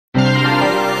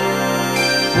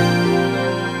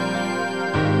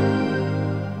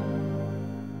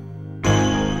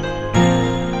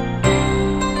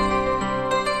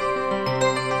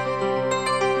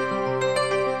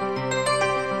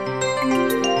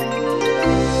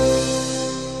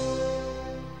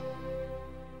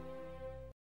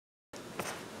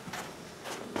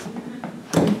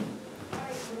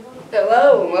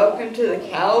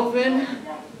Calvin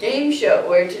Game Show,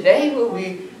 where today we'll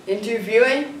be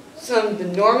interviewing some of the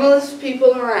normalest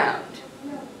people around.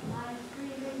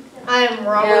 I am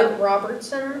Robert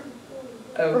Robertson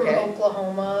from Okay.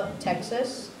 Oklahoma,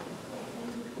 Texas.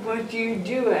 What do you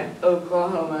do in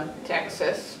Oklahoma,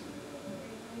 Texas?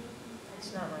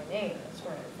 That's not my name, that's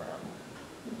where I'm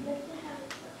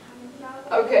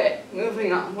from. Okay,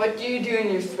 moving on. What do you do in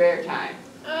your spare time?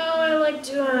 Oh, I like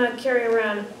to carry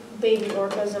around baby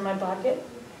orcas in my pocket.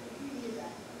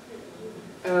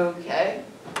 Okay.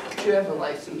 Do you have a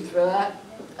license for that?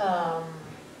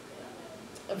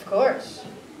 Of course.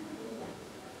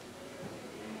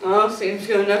 Oh, seems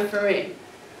good enough for me.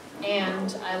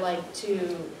 And I like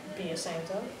to be a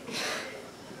Santa.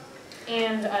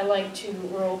 And I like to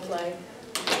role play.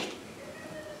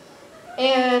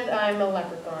 And I'm a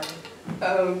leprechaun.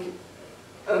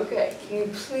 Okay, can you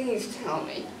please tell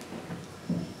me,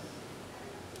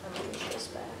 I'm gonna push this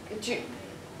back.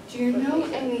 do you know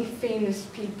any famous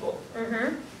people?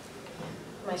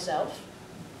 Myself.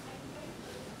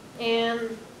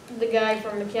 And the guy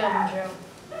from the Calvin Show.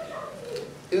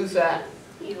 Who's that?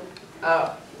 You.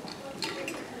 Oh.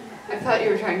 I thought you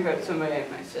were talking about somebody on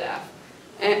my staff.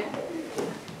 And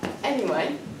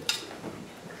anyway,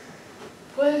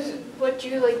 what do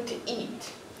you like to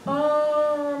eat?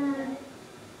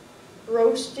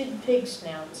 Roasted pig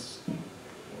snouts.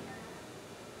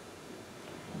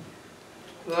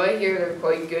 Well, I hear they're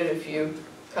quite good if you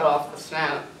cut off the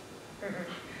snout.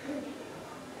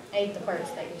 I ate the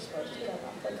parts that you're supposed to cut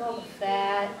off, like all the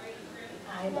fat,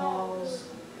 eyeballs,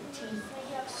 teeth,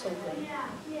 so good.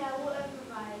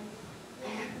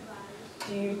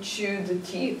 Do you chew the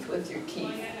teeth with your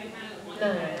teeth?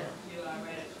 No.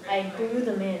 I glue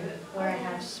them in where I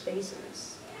have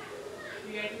spaces.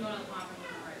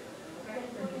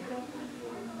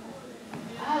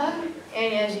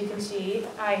 And as you can see,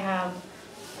 I have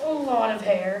a lot of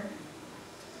hair.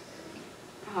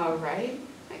 All right.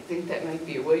 I think that might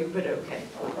be a wig, but okay.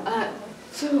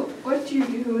 So what do you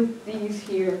do with these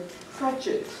here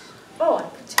crutches? Oh, I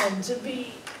pretend to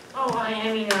be. Oh,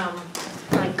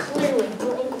 I clearly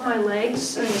broke my legs.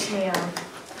 So just me,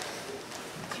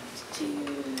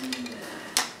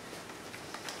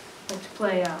 like to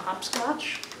play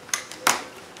hopscotch.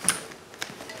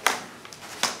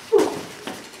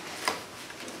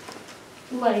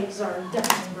 Legs are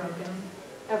definitely broken.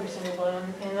 Every single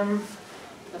bone in them.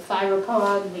 The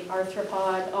thyropod, the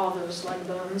arthropod, all those leg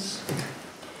bones.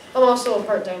 I'm also a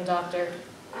part-time doctor.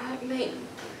 May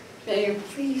you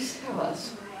please tell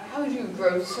us, how do you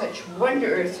grow such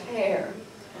wondrous hair?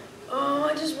 Oh,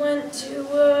 I just went to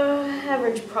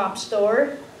average prop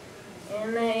store,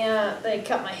 and they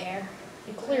cut my hair.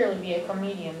 You clearly be a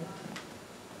comedian.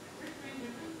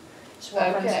 Just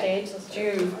walk on stage.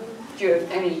 Do you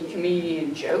have any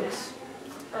comedian jokes?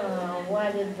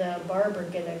 Why did the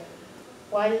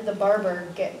barber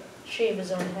shave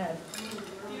his own head?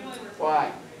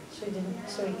 Why?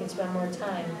 So he could spend more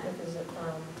time with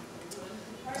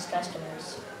his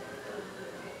customers.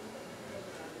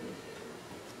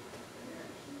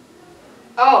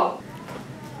 Oh,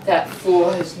 that fool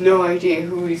has no idea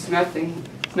who he's messing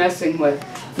with.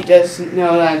 He doesn't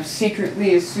know that I'm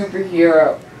secretly a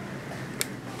superhero.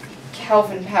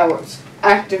 Calvin powers,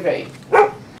 activate.